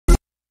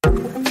Hi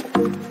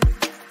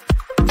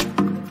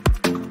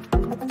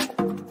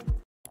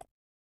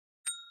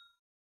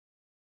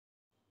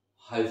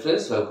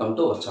friends, welcome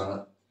to our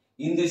channel.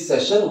 In this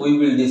session, we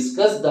will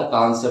discuss the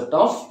concept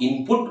of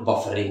input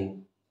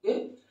buffering.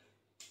 Okay?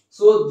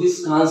 So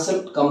this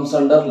concept comes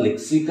under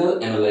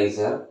lexical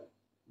analyzer.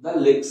 The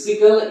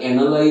lexical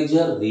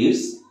analyzer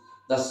reads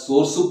the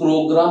source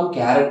program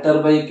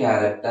character by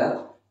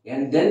character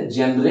and then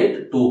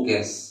generate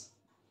tokens.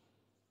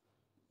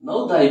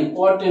 Now the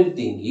important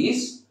thing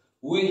is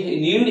we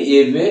need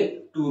a way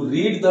to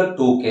read the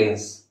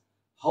tokens.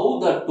 How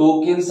the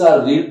tokens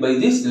are read by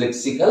this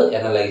lexical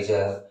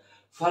analyzer.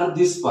 For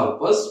this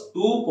purpose,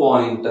 two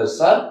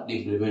pointers are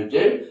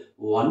implemented.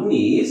 One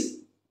is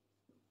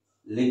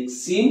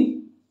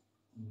lexeme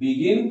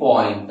begin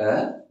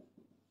pointer.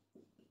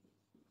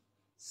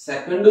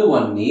 Second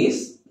one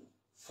is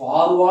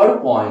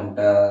forward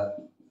pointer.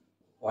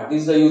 What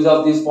is the use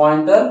of this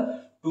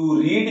pointer?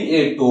 To read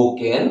a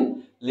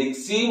token,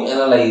 lexeme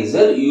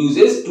analyzer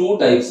uses two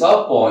types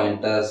of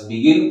pointers,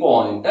 begin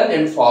pointer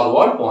and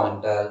forward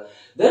pointer.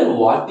 Then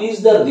what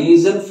is the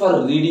reason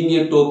for reading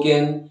a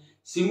token?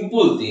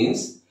 Simple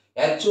things.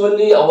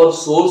 Actually our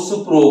source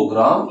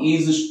program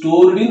is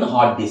stored in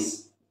hard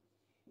disk.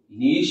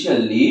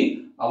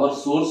 Initially our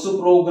source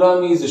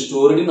program is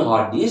stored in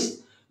hard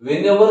disk.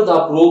 Whenever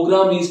the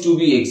program is to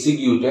be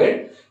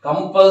executed,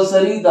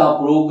 compulsory the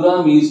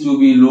program is to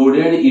be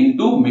loaded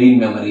into main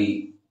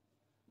memory.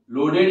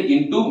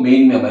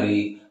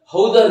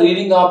 How the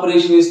reading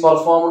operation is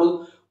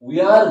performed? We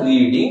are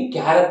reading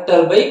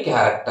character by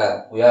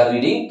character.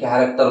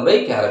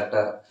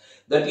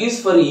 That is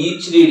for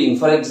each reading.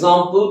 For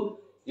example,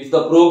 if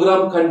the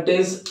program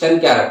contains 10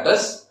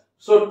 characters,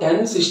 so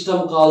 10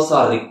 system calls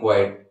are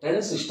required.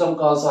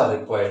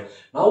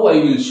 Now I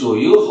will show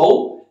you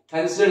how.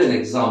 Consider an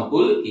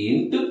example.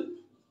 Int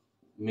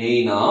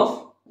main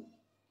of.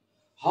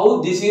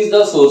 How this is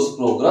the source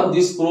program.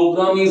 This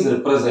program is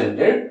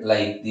represented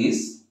like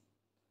this.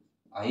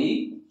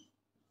 I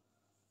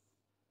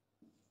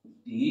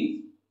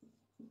T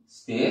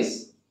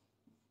space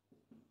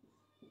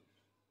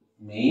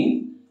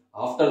main.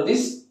 After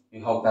this we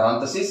have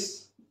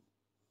parenthesis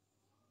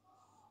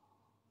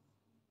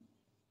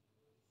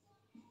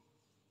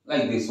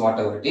like this,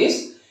 whatever it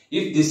is.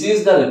 If this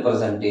is the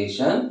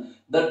representation,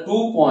 the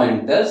two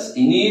pointers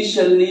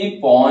initially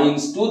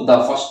points to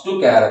the first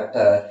two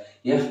character.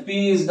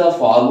 FP is the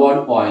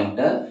forward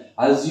pointer.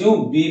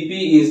 Assume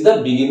BP is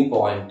the begin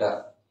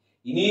pointer.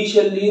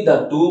 Initially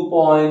the two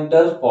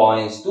pointer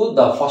points to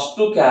the first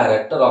two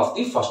character of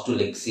the first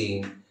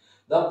lexeme.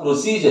 The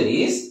procedure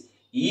is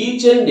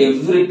each and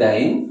every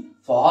time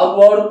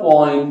forward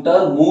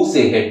pointer moves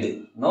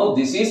ahead. Now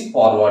this is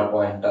forward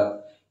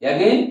pointer.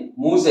 Again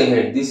moves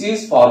ahead. This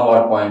is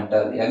forward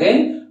pointer.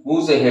 Again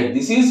moves ahead.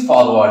 This is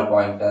forward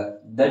pointer.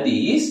 That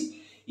is,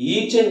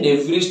 each and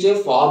every step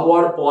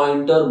forward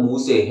pointer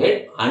moves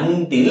ahead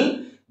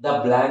until the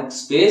blank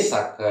space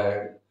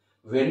occurred.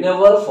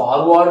 Whenever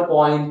forward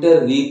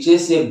pointer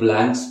reaches a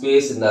blank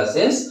space, in the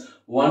sense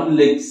one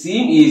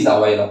lexeme is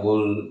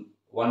available.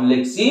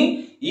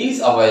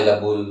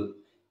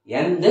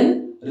 And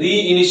then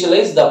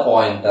reinitialize the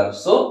pointer.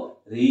 So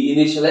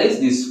reinitialize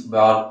this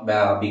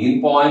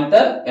begin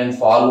pointer and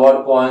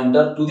forward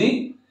pointer to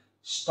the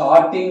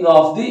starting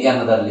of the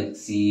another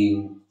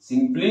lexeme.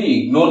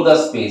 Simply ignore the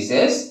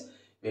spaces.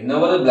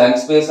 Whenever a blank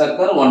space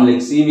occurs, one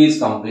lexeme is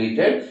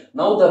completed.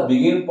 Now the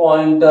begin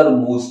pointer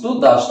moves to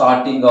the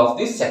starting of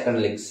the second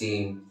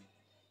lexeme.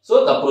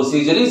 So the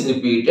procedure is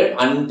repeated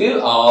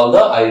until all the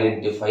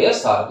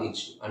identifiers are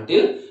reached. That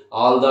is,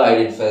 all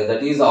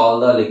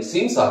the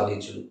lexemes are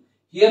reached.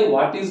 Here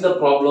what is the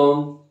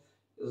problem?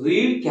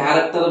 Read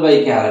character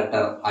by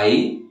character.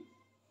 I,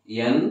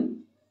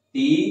 N,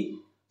 T.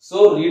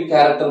 So read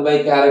character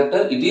by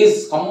character. It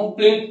is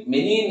complete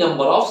many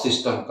number of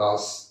system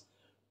calls.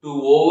 To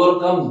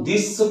overcome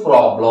this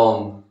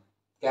problem,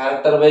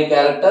 character by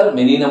character,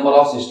 many number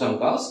of system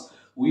calls,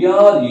 we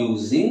are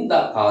using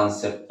the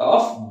concept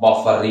of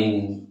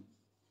buffering.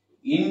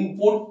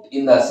 Input,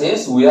 in the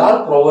sense we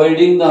are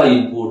providing the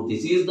input.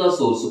 This is the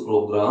source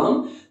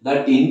program.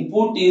 That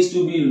input is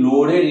to be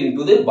loaded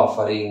into the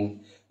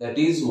buffering. That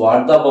is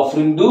what the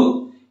buffering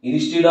do.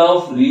 Instead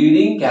of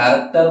reading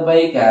character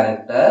by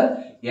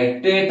character,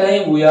 at a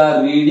time we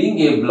are reading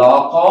a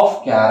block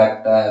of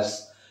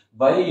characters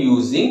by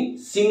using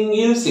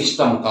single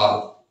system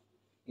call.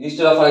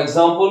 Instead of, for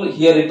example,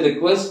 here it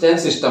requires 10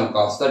 system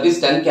calls, that is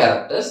 10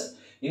 characters.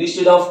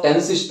 Instead of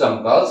 10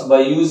 system calls,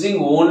 by using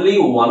only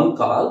one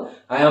call,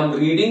 I am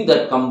reading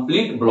that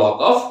complete block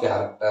of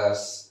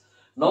characters.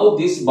 Now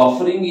this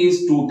buffering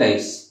is two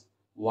types.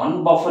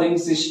 One buffering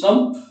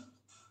system,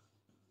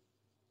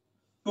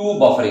 two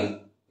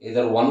buffering.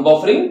 Either one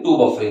buffering, two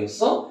buffering.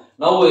 So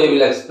now I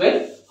will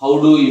explain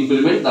how to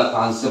implement the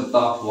concept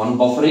of one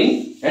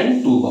buffering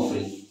and two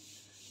buffering.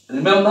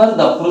 Remember,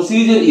 the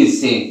procedure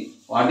is same.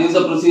 What is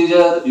the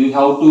procedure? You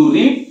have to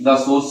read the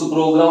source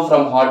program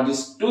from hard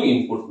disk to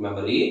input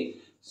memory.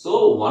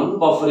 So one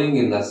buffering,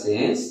 in the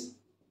sense,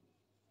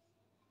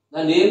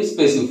 the name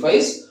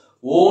specifies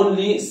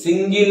only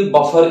single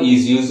buffer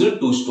is used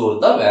to store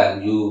the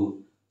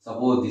value.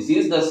 Suppose this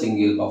is the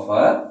single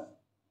buffer,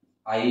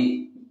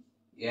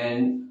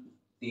 int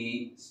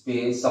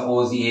space,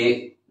 suppose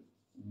A,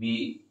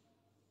 B.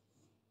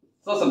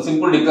 So some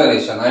simple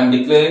declaration. I am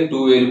declaring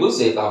two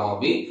variables A comma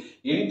B,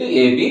 int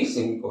A B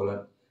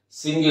semicolon.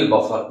 Single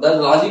buffer.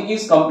 The logic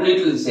is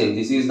completely the same.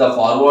 This is the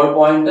forward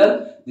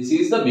pointer. This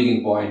is the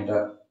begin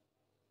pointer.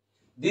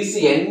 This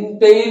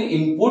entire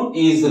input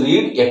is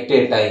read at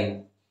a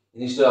time.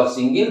 Instead of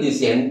single,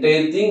 this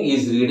entire thing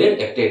is read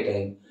at a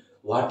time.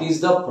 What is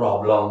the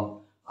problem?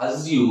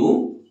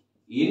 Assume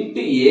int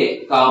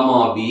A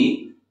comma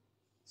B.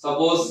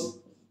 Suppose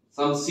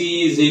some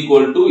C is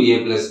equal to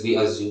A plus B.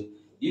 Assume.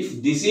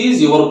 If this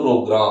is your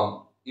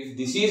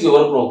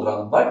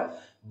program,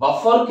 but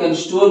buffer can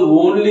store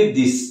only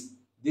this.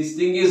 This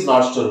thing is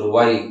not stored.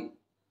 Why?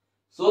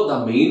 So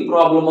the main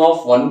problem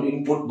of one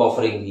input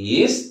buffering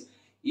is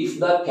if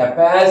the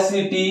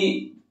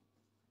capacity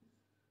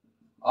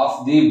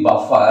of the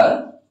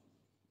buffer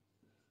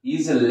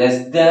is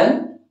less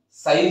than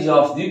size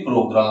of the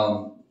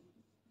program.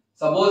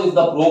 Suppose if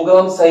the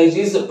program size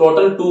is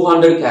total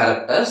 200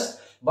 characters,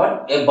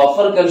 but a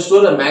buffer can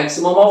store a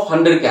maximum of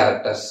 100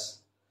 characters.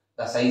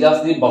 The size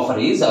of the buffer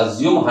is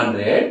assume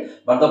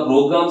 100, but the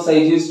program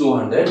size is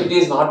 200. It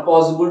is not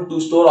possible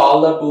to store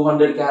all the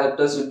 200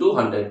 characters into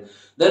 100.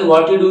 Then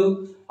what you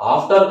do?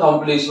 After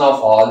completion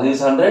of all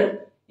these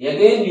 100,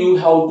 again you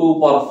have to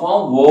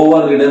perform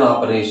overridden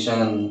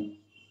operation.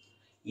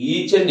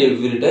 Each and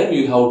every time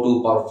you have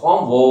to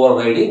perform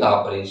overriding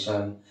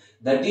operation.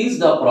 That is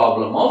the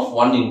problem of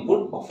one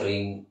input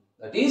buffering.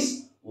 That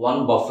is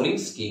one buffering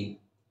scheme.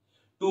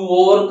 To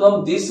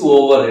overcome this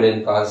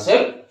overridden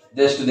concept,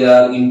 just they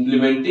are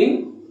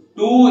implementing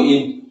two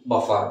in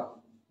buffer.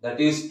 That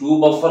is two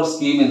buffer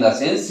scheme in the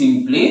sense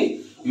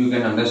simply you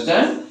can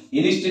understand.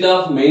 Instead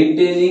of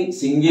maintaining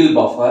single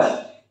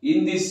buffer,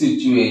 in this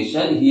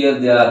situation here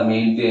they are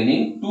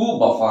maintaining two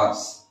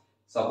buffers.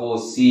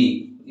 Suppose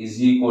C is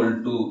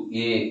equal to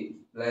A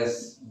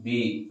plus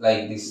B,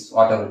 like this,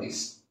 whatever it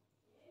is.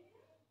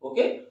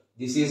 Okay,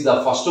 this is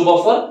the first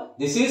buffer,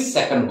 this is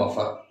second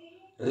buffer.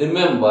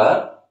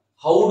 Remember,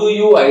 how do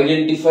you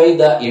identify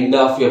the end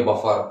of a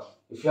buffer?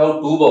 If you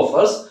have two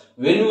buffers,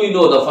 when we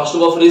know the first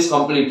buffer is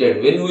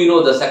completed, when we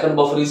know the second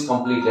buffer is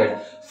completed,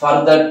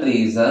 for that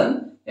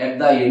reason, at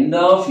the end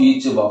of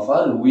each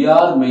buffer, we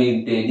are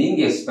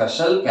maintaining a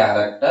special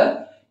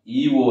character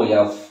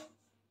EOF.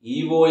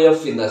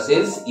 EOF in the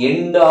sense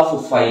end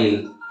of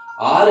file,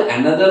 or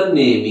another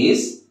name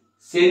is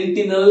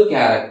sentinel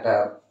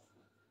character.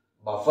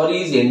 Buffer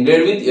is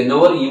ended with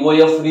whenever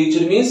EOF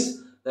reached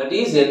means that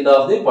is end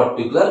of the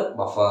particular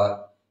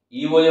buffer.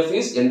 EOF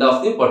is end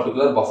of the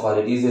particular buffer.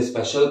 It is a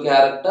special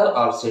character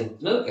or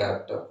sentinel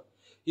character.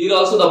 Here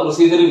also the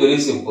procedure is very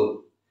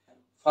simple.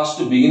 First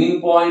beginning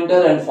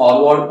pointer and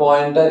forward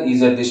pointer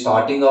is at the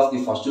starting of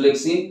the first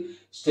lexeme.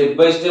 Step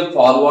by step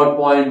forward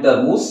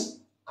pointer moves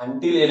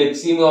until a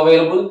lexeme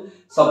available.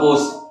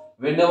 Suppose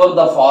whenever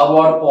the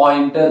forward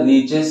pointer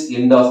reaches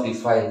end of the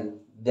file,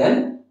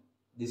 then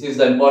this is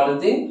the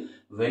important thing.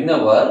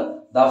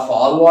 Whenever the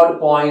forward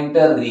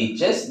pointer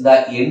reaches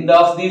the end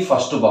of the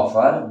first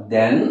buffer,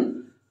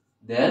 then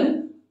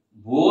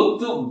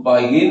both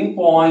begin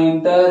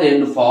pointer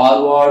and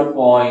forward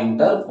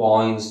pointer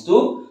points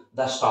to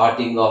the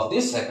starting of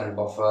the second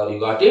buffer. You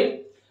got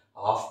it?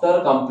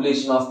 After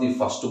completion of the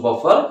first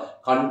buffer,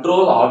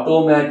 control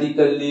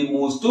automatically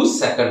moves to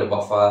second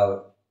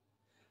buffer.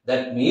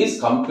 That means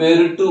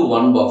compared to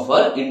one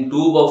buffer, in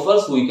two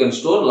buffers we can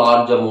store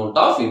large amount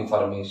of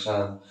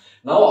information.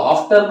 Now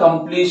after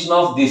completion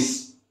of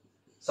this,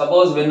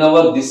 suppose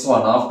whenever this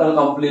one, after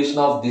completion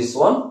of this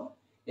one,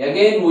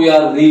 again we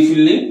are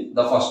refilling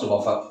the first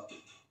buffer.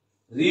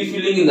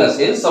 Refilling in the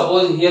sense,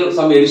 suppose here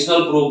some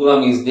additional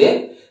program is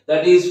there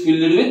that is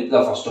filled with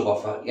the first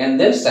buffer and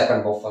then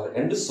second buffer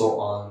and so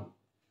on.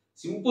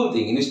 Simple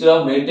thing. Instead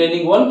of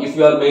maintaining one, if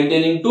you are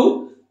maintaining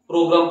two,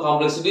 program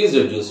complexity is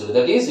reduced.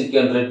 That is, it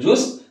can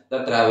reduce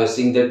the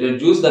traversing, that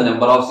reduce the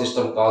number of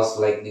system calls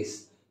like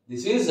this.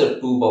 This is a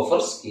two buffer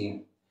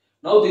scheme.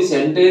 Now this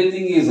entire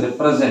thing is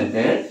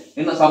represented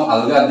in some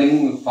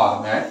algorithm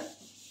format.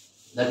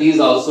 That is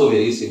also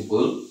very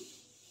simple.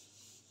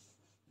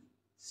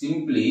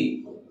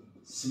 Simply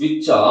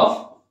switch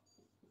off.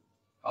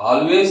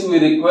 Always we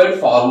require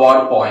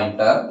forward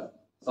pointer.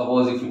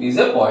 Suppose if it is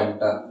a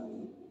pointer.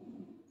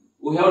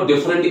 We have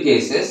different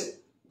cases.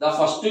 The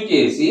first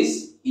case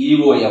is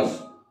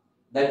EOF.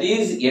 That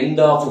is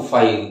end of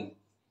file.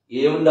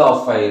 End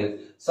of file.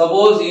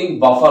 Suppose in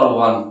buffer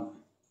 1.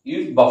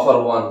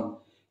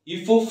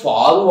 If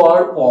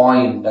forward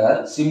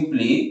pointer,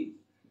 simply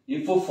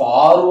if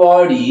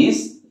forward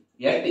is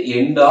at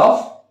end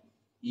of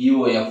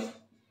EOF,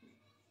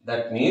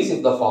 that means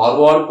if the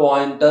forward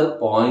pointer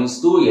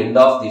points to end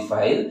of the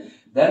file,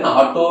 then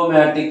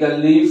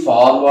automatically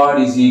forward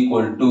is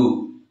equal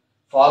to,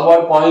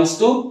 forward points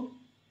to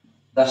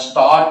the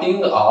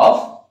starting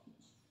of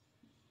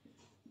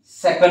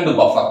second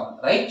buffer,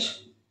 right?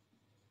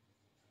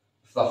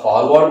 If the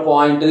forward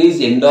pointer is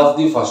end of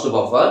the first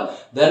buffer,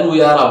 then we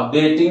are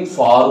updating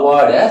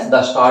forward as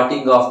the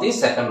starting of the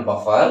second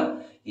buffer.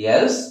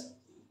 Else,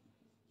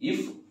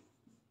 if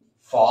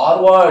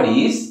forward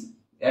is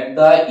at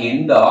the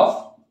end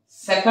of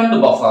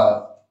second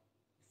buffer,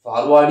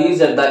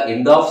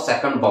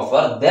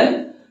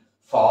 then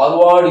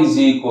forward is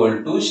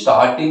equal to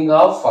starting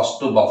of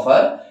first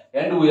buffer,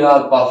 and we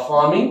are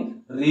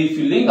performing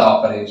refilling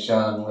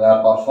operation.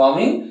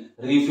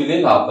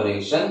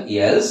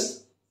 Else,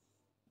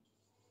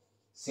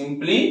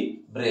 simply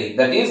break.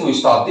 That is, we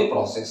stop the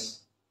process.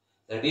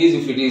 That is,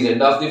 if it is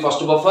end of the first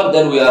buffer,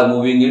 then we are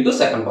moving into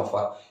second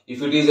buffer.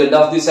 If it is end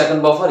of the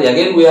second buffer,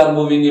 again we are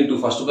moving into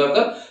first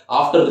buffer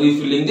after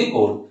refilling the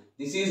code.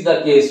 This is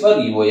the case for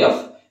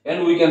EOF,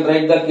 and we can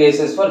write the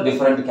cases for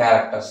different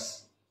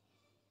characters.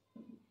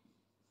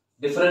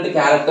 Different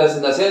characters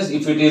in the sense,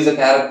 if it is a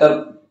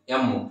character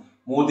M,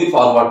 move the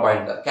forward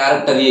pointer.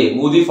 Character A,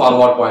 move the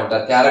forward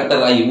pointer.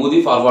 Character I, move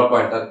the forward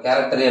pointer.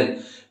 Character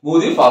N,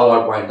 move the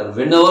forward pointer.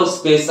 Whenever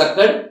space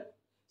occurred,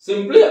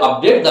 simply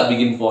update the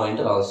begin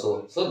pointer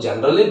also. So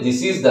generally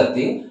this is the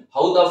thing,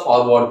 how the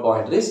forward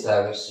pointer is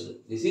traversed.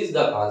 This is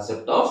the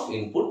concept of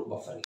input buffering.